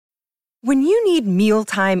When you need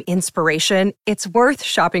mealtime inspiration, it's worth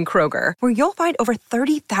shopping Kroger, where you'll find over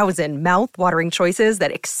 30,000 mouth-watering choices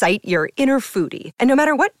that excite your inner foodie. And no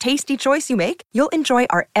matter what tasty choice you make, you'll enjoy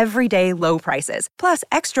our everyday low prices, plus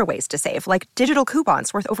extra ways to save, like digital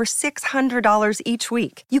coupons worth over $600 each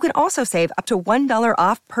week. You can also save up to $1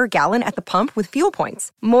 off per gallon at the pump with fuel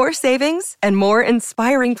points. More savings and more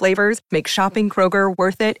inspiring flavors make shopping Kroger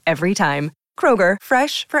worth it every time. Kroger,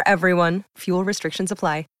 fresh for everyone. Fuel restrictions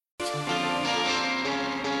apply.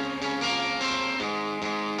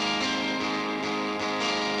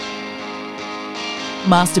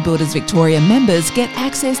 Master Builders Victoria members get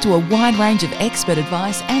access to a wide range of expert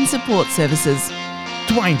advice and support services.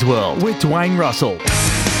 Dwayne's World with Dwayne Russell.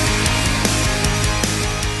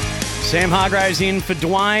 Sam Hargraves in for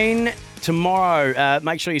Dwayne tomorrow.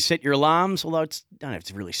 Make sure you set your alarms, although you don't have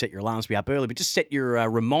to really set your alarms to be up early, but just set your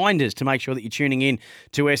reminders to make sure that you're tuning in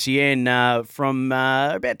to SEN from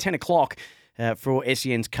about 10 o'clock. For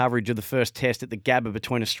SEN's coverage of the first test at the Gabba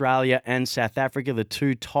between Australia and South Africa, the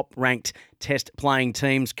two top-ranked test-playing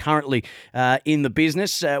teams currently in the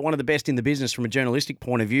business. One of the best in the business from a journalistic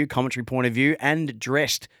point of view, commentary point of view, and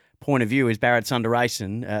dressed point of view is Bharat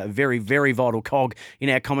Sundaresan, a very, very vital cog in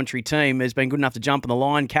our commentary team, has been good enough to jump on the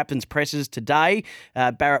line. Captain's presses today.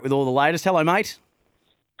 Bharat with all the latest. Hello, mate.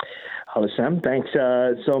 Hello, Sam. Thanks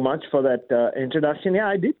so much for that introduction. Yeah,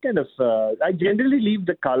 I did I generally leave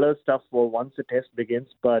the color stuff for once the test begins,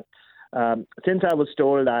 but since I was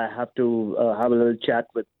told I have to have a little chat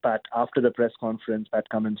with Pat after the press conference, Pat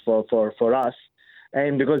Cummins for us,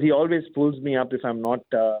 and because he always pulls me up if I'm not,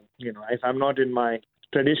 if I'm not in my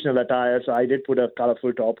traditional attire, so I did put a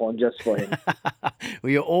colorful top on just for him.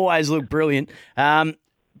 Well, you always look brilliant.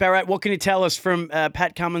 Bharat, what can you tell us from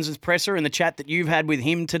Pat Cummins' presser and the chat that you've had with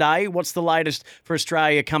him today? What's the latest for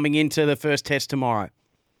Australia coming into the first test tomorrow?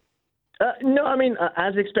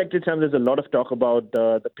 As expected, Sam, there's a lot of talk about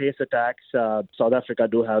the pace attacks. South Africa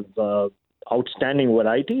do have outstanding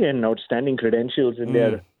variety and outstanding credentials in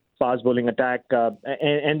their fast bowling attack.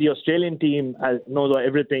 And the Australian team knows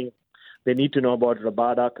everything they need to know about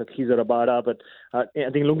Kagiso Rabada. But I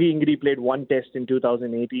think Lungi Ngidi played one test in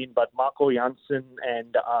 2018, but Marco Jansen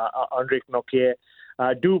and Andrik Nokia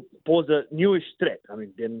do pose a newish threat. I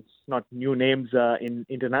mean, it's not new names in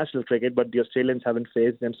international cricket, but the Australians haven't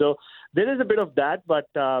faced them. So there is a bit of that, but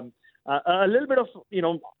a little bit of,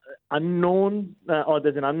 unknown, or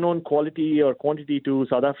there's an unknown quality or quantity to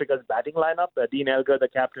South Africa's batting lineup. Dean Elgar, the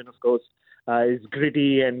captain, of course, is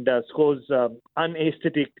gritty and scores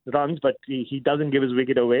unaesthetic runs, but he doesn't give his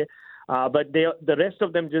wicket away. But the rest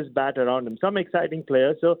of them just bat around him. Some exciting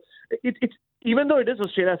players. So it's even though it is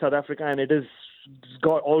Australia, South Africa, and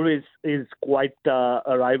always is quite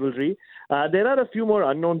a rivalry, there are a few more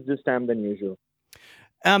unknowns this time than usual.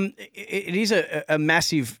 It is a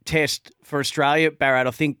massive test for Australia, Bharat.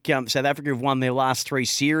 I think South Africa have won their last three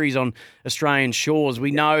series on Australian shores.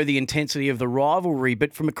 We know the intensity of the rivalry,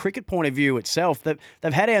 but from a cricket point of view itself,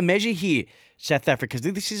 they've had our measure here, South Africa.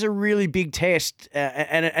 This is a really big test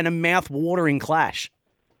and a mouth-watering clash.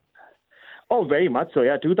 Oh, very much so.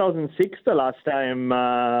 Yeah, 2006, the last time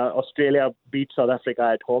Australia beat South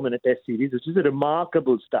Africa at home in a test series, which is a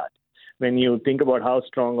remarkable start when you think about how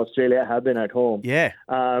strong Australia have been at home. Yeah.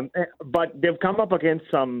 But they've come up against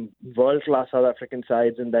some world-class South African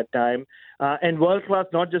sides in that time, and world-class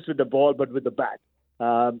not just with the ball, but with the bat.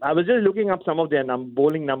 I was just looking up some of their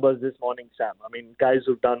bowling numbers this morning, Sam. I mean, guys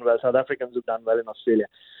who've done well, South Africans who've done well in Australia.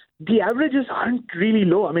 The averages aren't really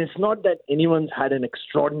low. I mean, it's not that anyone's had an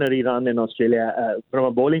extraordinary run in Australia from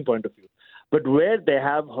a bowling point of view. But where they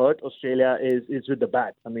have hurt Australia is with the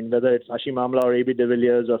bat. I mean, whether it's Hashim Amla or AB de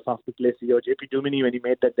Villiers or Faf du Plessis or JP Duminy when he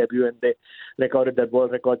made that debut and they recorded that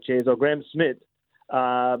world record chase, or Graham Smith,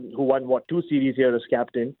 who won, two series here as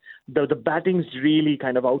captain. The batting's really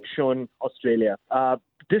kind of outshone Australia.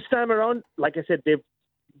 This time around, like I said,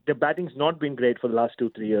 the batting's not been great for the last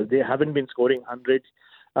 2-3 years. They haven't been scoring hundreds.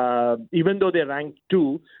 Even though they're ranked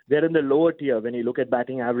 2, they're in the lower tier when you look at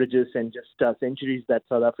batting averages and just centuries that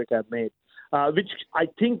South Africa have made. Which I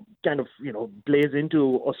think kind of, plays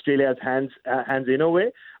into Australia's hands in a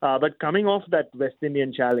way. But coming off that West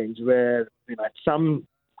Indian challenge where, at some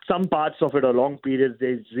parts of it or long periods,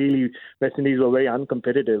 West Indies were very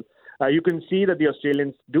uncompetitive. You can see that the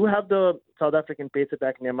Australians do have the South African pace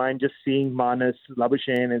attack in their mind, just seeing Marnus,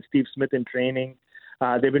 Labuschagne and Steve Smith in training.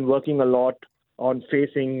 They've been working a lot on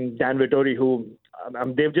facing Dan Vettori, who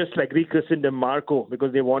they've just rechristened him Marco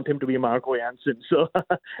because they want him to be Marco Jansen. So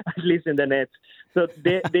at least in the nets. So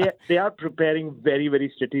they are preparing very,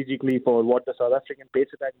 very strategically for what the South African pace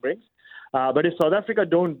attack brings. But if South Africa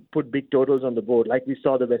don't put big totals on the board, like we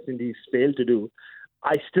saw the West Indies fail to do,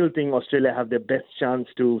 I still think Australia have their best chance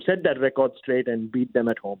to set that record straight and beat them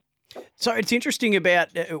at home. So it's interesting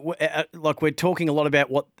about, like we're talking a lot about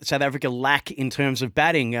what South Africa lack in terms of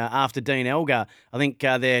batting after Dean Elgar. I think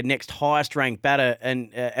their next highest ranked batter,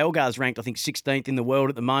 and Elgar's ranked, I think, 16th in the world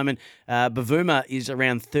at the moment. Bavuma is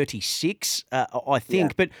around 36, I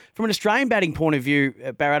think. Yeah. But from an Australian batting point of view,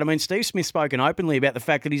 Barrett, I mean, Steve Smith's spoken openly about the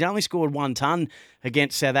fact that he's only scored 1 ton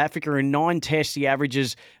against South Africa. In 9 tests, he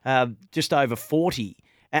averages just over 40.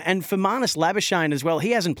 And for Marnus Labuschagne as well,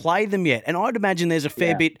 he hasn't played them yet. And I'd imagine there's a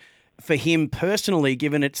fair bit for him personally,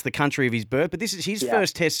 given it's the country of his birth. But this is his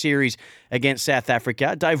first Test series against South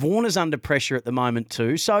Africa. Dave Warner's under pressure at the moment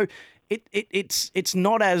too. So it's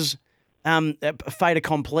not as a fait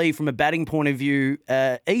accompli from a batting point of view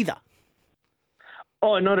either.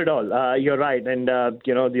 Oh, not at all. You're right. And,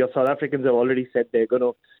 the South Africans have already said they're going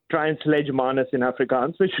to try and sledge Marnus in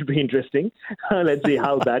Afrikaans, which should be interesting. Let's see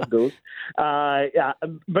how that goes.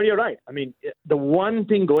 But you're right. I mean, the one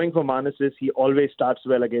thing going for Marnus is he always starts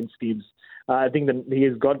well against teams. I think that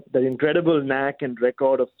he's got the incredible knack and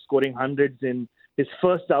record of scoring hundreds in his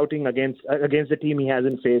first outing against a team he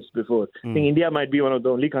hasn't faced before. I think India might be one of the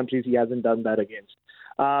only countries he hasn't done that against.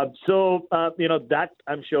 That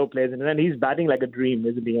I'm sure plays in. And he's batting like a dream,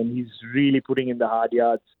 isn't he? And he's really putting in the hard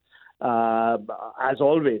yards. As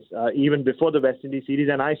always, even before the West Indies series.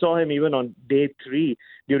 And I saw him even on day 3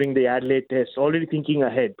 during the Adelaide Test, already thinking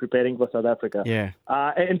ahead, preparing for South Africa. Yeah.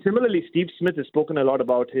 And similarly, Steve Smith has spoken a lot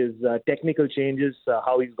about his technical changes,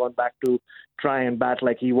 how he's gone back to try and bat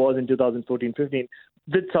like he was in 2014-15,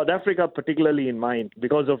 with South Africa particularly in mind,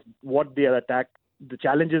 because of what their attack, the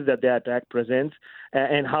challenges that their attack presents,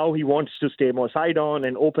 and how he wants to stay more side on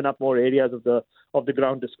and open up more areas of the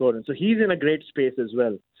ground to score. And so he's in a great space as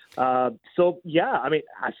well. I mean,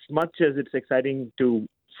 as much as it's exciting to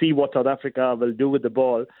see what South Africa will do with the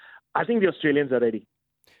ball, I think the Australians are ready.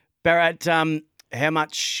 Barrett, how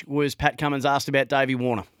much was Pat Cummins asked about Davey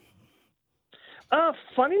Warner?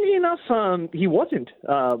 Funnily enough, he wasn't,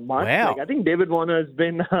 Mark. Wow. I think David Warner has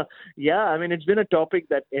been, it's been a topic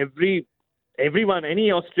that everyone,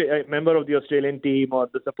 any member of the Australian team or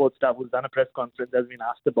the support staff who's done a press conference has been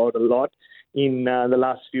asked about a lot in the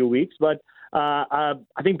last few weeks. But I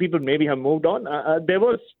think people maybe have moved on. There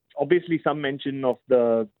was obviously some mention of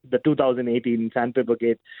the 2018 Sandpaper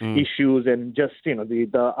Gate issues and just,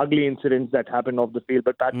 the ugly incidents that happened off the field.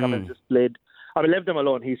 But Pat Cummins just left them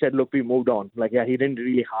alone. He said, look, we moved on. He didn't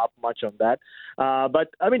really harp much on that. But,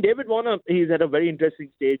 I mean, David Warner, he's at a very interesting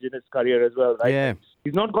stage in his career as well, right? Yeah.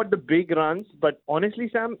 He's not got the big runs, but honestly,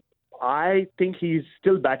 Sam, I think he's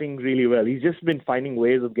still batting really well. He's just been finding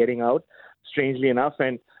ways of getting out, strangely enough.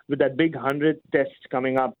 And with that big 100 test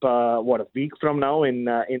coming up, a week from now at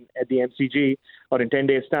the MCG, or in 10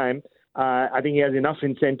 days' time, I think he has enough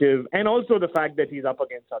incentive, and also the fact that he's up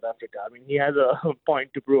against South Africa. I mean, he has a point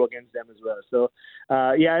to prove against them as well. So,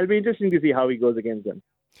 it'll be interesting to see how he goes against them.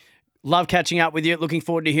 Love catching up with you. Looking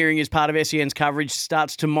forward to hearing you as part of SEN's coverage.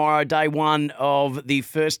 Starts tomorrow, day 1 of the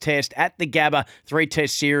first test at the Gabba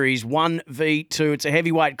 3-test series, 1v2. It's a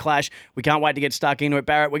heavyweight clash. We can't wait to get stuck into it.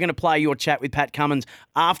 Barrett, we're going to play your chat with Pat Cummins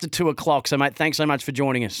after 2 o'clock. So, mate, thanks so much for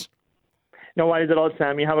joining us. No worries at all,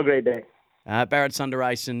 Sam. You have a great day. Barrett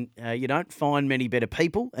Sundaresan, you don't find many better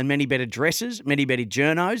people and many better dressers, many better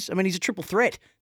journos. I mean, he's a triple threat.